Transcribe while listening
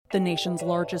The nation's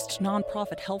largest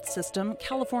nonprofit health system,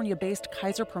 California-based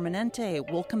Kaiser Permanente,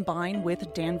 will combine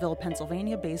with Danville,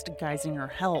 Pennsylvania-based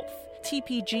Geisinger Health.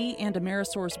 TPG and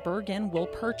AmerisourceBergen will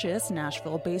purchase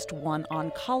Nashville-based One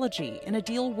Oncology in a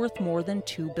deal worth more than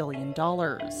 $2 billion.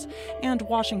 And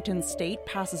Washington State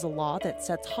passes a law that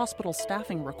sets hospital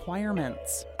staffing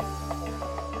requirements.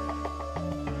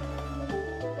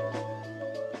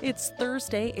 It's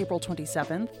Thursday, April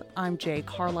 27th. I'm Jay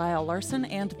Carlisle Larson,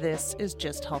 and this is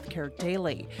Just Healthcare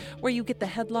Daily, where you get the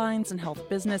headlines and health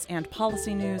business and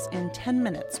policy news in 10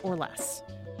 minutes or less.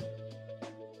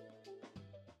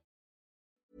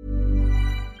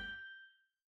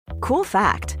 Cool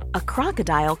fact, a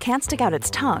crocodile can't stick out its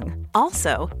tongue.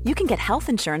 Also, you can get health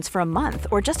insurance for a month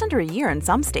or just under a year in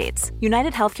some states.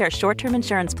 United Healthcare short-term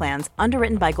insurance plans,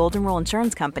 underwritten by Golden Rule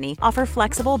Insurance Company, offer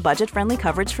flexible, budget-friendly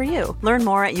coverage for you. Learn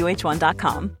more at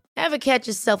uh1.com. Ever catch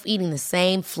yourself eating the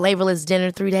same flavorless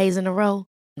dinner 3 days in a row?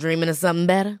 Dreaming of something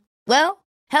better? Well,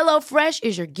 HelloFresh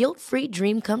is your guilt-free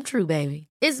dream come true, baby.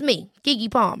 It's me, Keke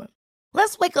Palmer.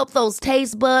 Let's wake up those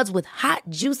taste buds with hot,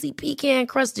 juicy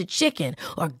pecan-crusted chicken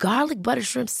or garlic butter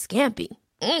shrimp scampi.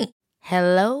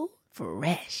 Hello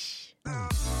Fresh.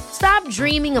 Stop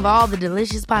dreaming of all the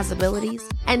delicious possibilities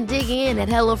and dig in at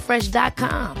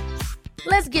HelloFresh.com.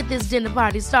 Let's get this dinner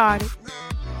party started.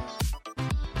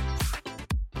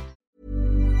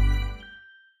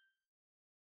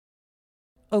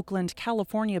 Oakland,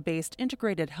 California-based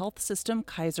integrated health system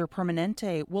Kaiser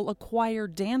Permanente will acquire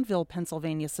Danville,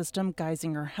 Pennsylvania system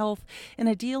Geisinger Health in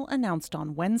a deal announced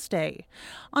on Wednesday.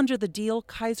 Under the deal,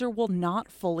 Kaiser will not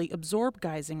fully absorb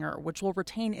Geisinger, which will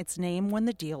retain its name when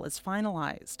the deal is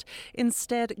finalized.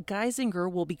 Instead, Geisinger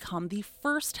will become the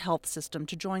first health system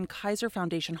to join Kaiser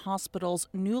Foundation Hospital's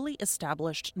newly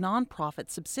established nonprofit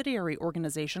subsidiary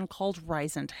organization called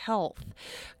Risant Health.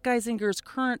 Geisinger's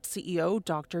current CEO,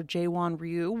 Dr. Jaewon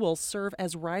Ryu, will serve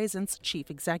as Risant's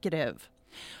chief executive.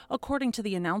 According to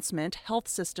the announcement, health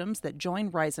systems that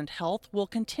join Risant Health will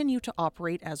continue to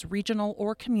operate as regional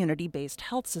or community-based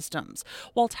health systems,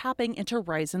 while tapping into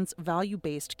Risant's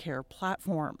value-based care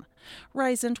platform.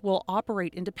 Risant will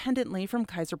operate independently from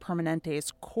Kaiser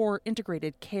Permanente's core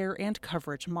integrated care and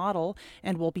coverage model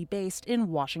and will be based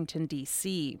in Washington,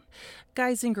 D.C.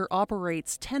 Geisinger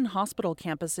operates 10 hospital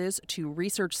campuses, 2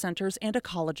 research centers, and a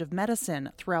college of medicine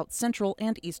throughout central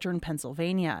and eastern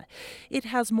Pennsylvania. It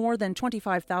has more than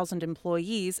 25,000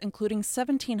 employees, including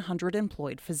 1,700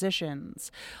 employed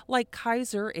physicians. Like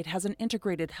Kaiser, it has an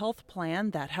integrated health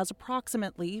plan that has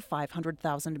approximately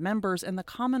 500,000 members in the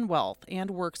Commonwealth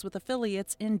and works with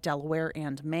affiliates in Delaware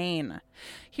and Maine.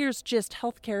 Here's Gist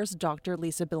Healthcare's Dr.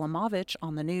 Lisa Bilimovich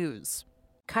on the news.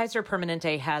 Kaiser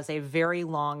Permanente has a very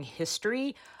long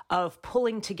history of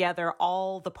pulling together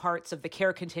all the parts of the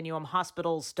care continuum,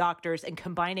 hospitals, doctors, and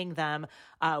combining them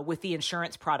with the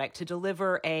insurance product to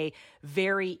deliver a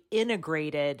very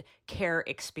integrated care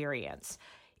experience.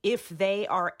 If they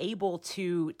are able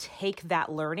to take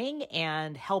that learning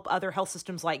and help other health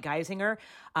systems like Geisinger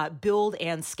build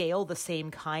and scale the same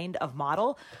kind of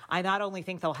model, I not only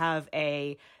think they'll have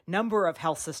a number of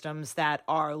health systems that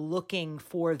are looking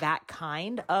for that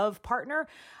kind of partner,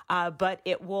 but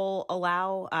it will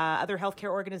allow other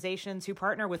healthcare organizations who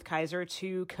partner with Kaiser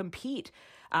to compete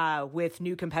with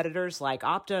new competitors like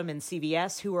Optum and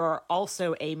CVS, who are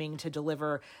also aiming to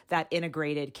deliver that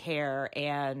integrated care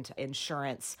and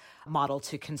insurance model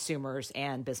to consumers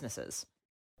and businesses.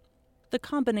 The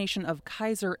combination of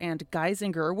Kaiser and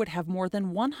Geisinger would have more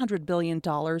than $100 billion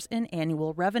in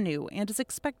annual revenue and is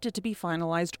expected to be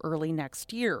finalized early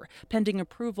next year, pending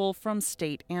approval from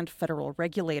state and federal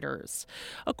regulators.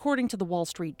 According to the Wall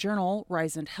Street Journal,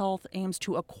 Risant Health aims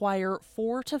to acquire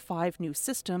 4 to 5 new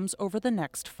systems over the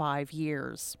next 5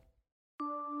 years.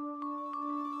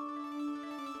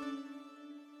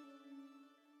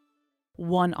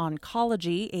 One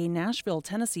Oncology, a Nashville,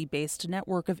 Tennessee-based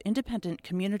network of independent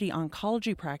community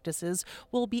oncology practices,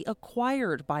 will be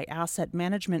acquired by asset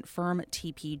management firm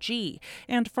TPG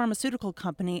and pharmaceutical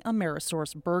company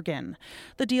AmerisourceBergen.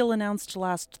 The deal announced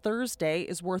last Thursday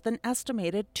is worth an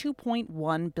estimated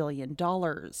 $2.1 billion.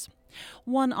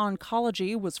 One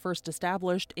Oncology was first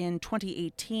established in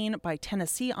 2018 by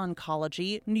Tennessee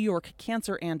Oncology, New York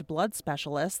Cancer and Blood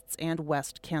Specialists, and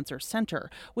West Cancer Center,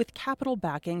 with capital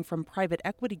backing from private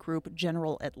equity group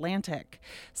General Atlantic.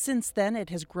 Since then, it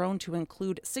has grown to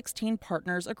include 16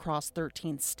 partners across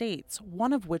 13 states,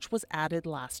 one of which was added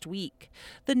last week.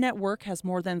 The network has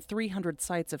more than 300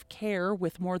 sites of care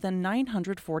with more than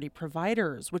 940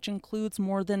 providers, which includes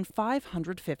more than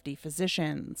 550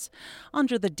 physicians.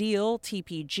 Under the deal, deal,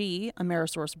 TPG,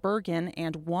 AmerisourceBergen,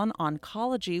 and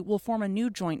OneOncology will form a new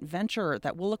joint venture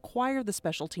that will acquire the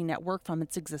specialty network from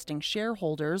its existing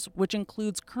shareholders, which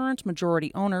includes current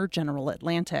majority owner General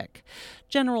Atlantic.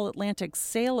 General Atlantic's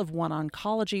sale of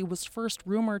OneOncology was first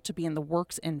rumored to be in the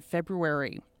works in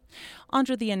February.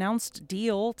 Under the announced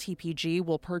deal, TPG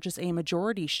will purchase a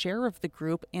majority share of the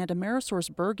group, and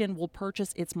AmerisourceBergen will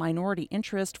purchase its minority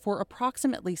interest for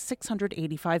approximately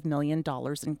 $685 million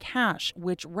in cash,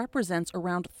 which represents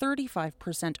around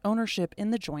 35% ownership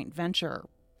in the joint venture.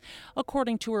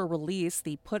 According to a release,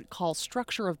 the put-call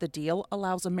structure of the deal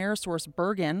allows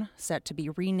AmerisourceBergen, set to be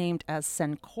renamed as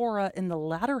Cencora in the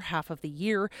latter half of the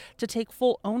year, to take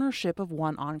full ownership of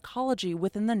OneOncology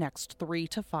within the next 3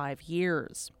 to 5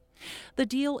 years. The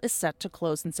deal is set to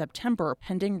close in September,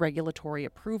 pending regulatory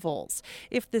approvals.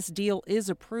 If this deal is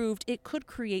approved, it could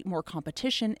create more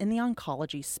competition in the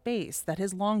oncology space that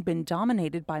has long been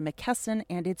dominated by McKesson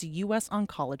and its U.S.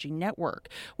 Oncology Network,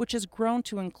 which has grown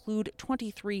to include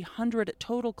 2,300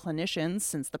 total clinicians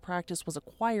since the practice was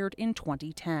acquired in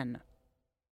 2010.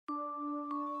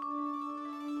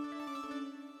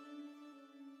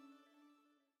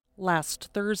 Last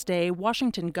Thursday,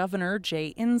 Washington Governor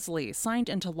Jay Inslee signed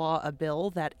into law a bill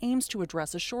that aims to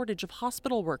address a shortage of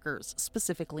hospital workers,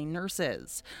 specifically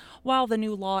nurses. While the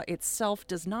new law itself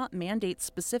does not mandate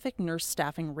specific nurse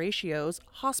staffing ratios,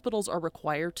 hospitals are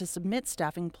required to submit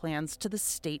staffing plans to the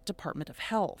State Department of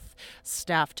Health.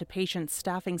 Staff-to-patient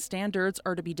staffing standards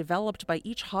are to be developed by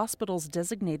each hospital's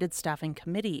designated staffing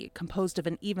committee, composed of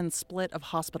an even split of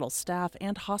hospital staff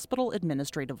and hospital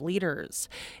administrative leaders.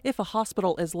 If a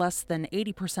hospital is less than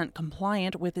 80%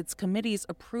 compliant with its committee's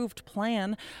approved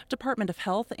plan, Department of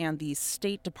Health and the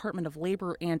State Department of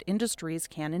Labor and Industries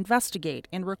can investigate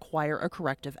and require a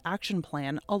corrective action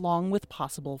plan along with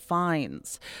possible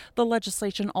fines. The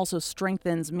legislation also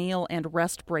strengthens meal and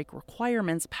rest break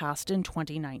requirements passed in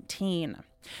 2019.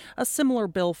 A similar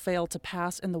bill failed to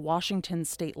pass in the Washington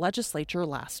state legislature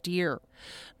last year.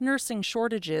 Nursing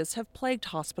shortages have plagued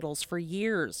hospitals for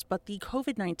years, but the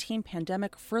COVID-19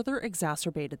 pandemic further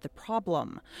exacerbated the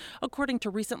problem. According to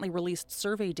recently released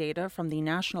survey data from the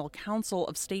National Council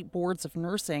of State Boards of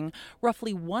Nursing,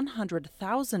 roughly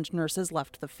 100,000 nurses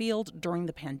left the field during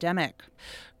the pandemic.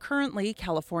 Currently,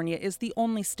 California is the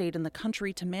only state in the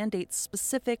country to mandate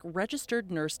specific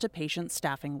registered nurse-to-patient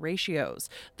staffing ratios,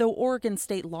 though Oregon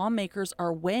state lawmakers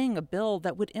are weighing a bill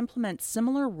that would implement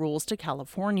similar rules to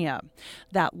California.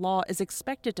 That law is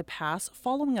expected to pass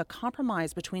following a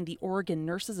compromise between the Oregon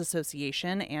Nurses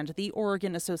Association and the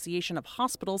Oregon Association of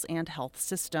Hospitals and Health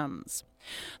Systems.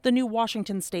 The new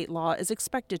Washington state law is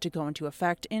expected to go into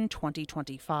effect in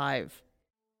 2025.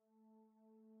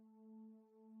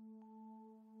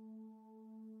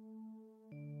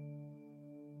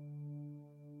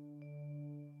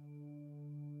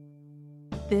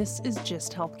 This is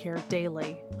Gist Healthcare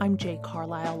Daily. I'm Jay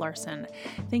Carlisle Larson.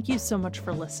 Thank you so much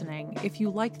for listening. If you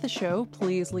like the show,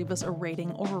 please leave us a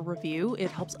rating or a review.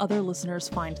 It helps other listeners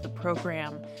find the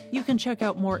program. You can check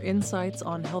out more insights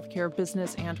on healthcare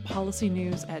business and policy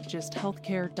news at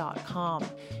gisthealthcare.com.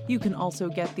 You can also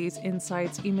get these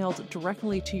insights emailed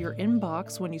directly to your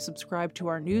inbox when you subscribe to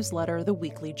our newsletter, The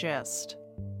Weekly Gist.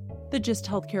 The Gist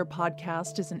Healthcare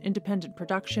podcast is an independent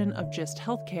production of Gist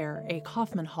Healthcare, a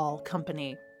Kaufman Hall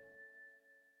company.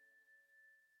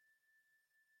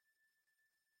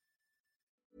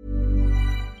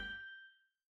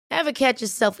 Ever catch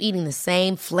yourself eating the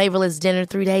same flavorless dinner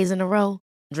 3 days in a row?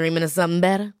 Dreaming of something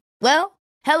better? Well,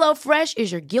 HelloFresh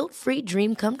is your guilt-free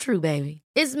dream come true, baby.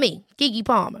 It's me, Keke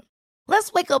Palmer.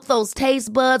 Let's wake up those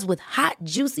taste buds with hot,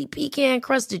 juicy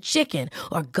pecan-crusted chicken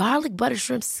or garlic butter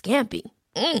shrimp scampi.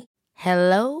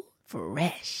 Hello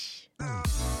Fresh.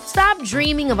 Stop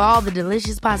dreaming of all the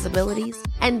delicious possibilities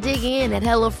and dig in at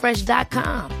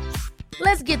HelloFresh.com.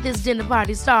 Let's get this dinner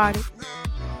party started.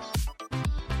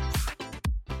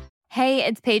 Hey,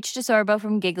 it's Paige DeSorbo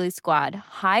from Giggly Squad.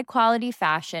 High quality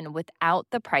fashion without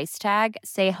the price tag.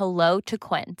 Say hello to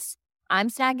Quince. I'm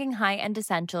snagging high-end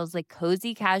essentials like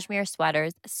cozy cashmere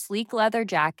sweaters, sleek leather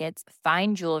jackets,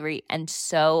 fine jewelry, and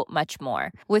so much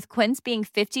more. With Quince being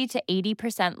 50 to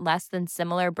 80% less than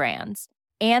similar brands.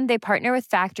 And they partner with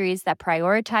factories that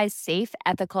prioritize safe,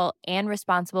 ethical, and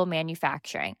responsible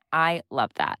manufacturing. I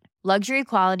love that. Luxury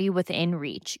quality within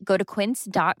reach. Go to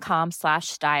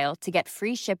quince.com/style to get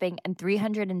free shipping and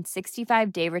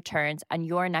 365-day returns on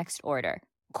your next order.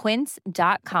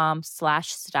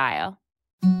 Quince.com/style.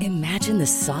 Imagine the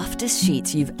softest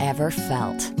sheets you've ever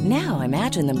felt. Now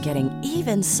imagine them getting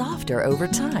even softer over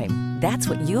time. That's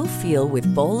what you'll feel with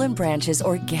Boll & Branch's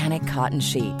organic cotton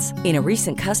sheets. In a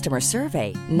recent customer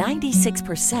survey,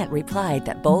 96% replied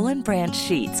that Boll & Branch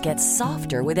sheets get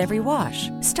softer with every wash.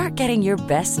 Start getting your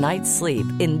best night's sleep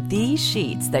in these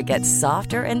sheets that get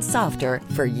softer and softer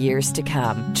for years to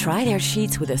come. Try their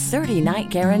sheets with a 30-night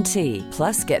guarantee.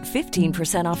 Plus, get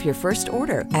 15% off your first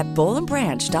order at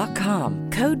bollandbranch.com.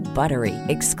 Code BUTTERY.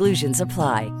 Exclusions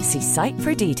apply. See site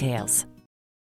for details.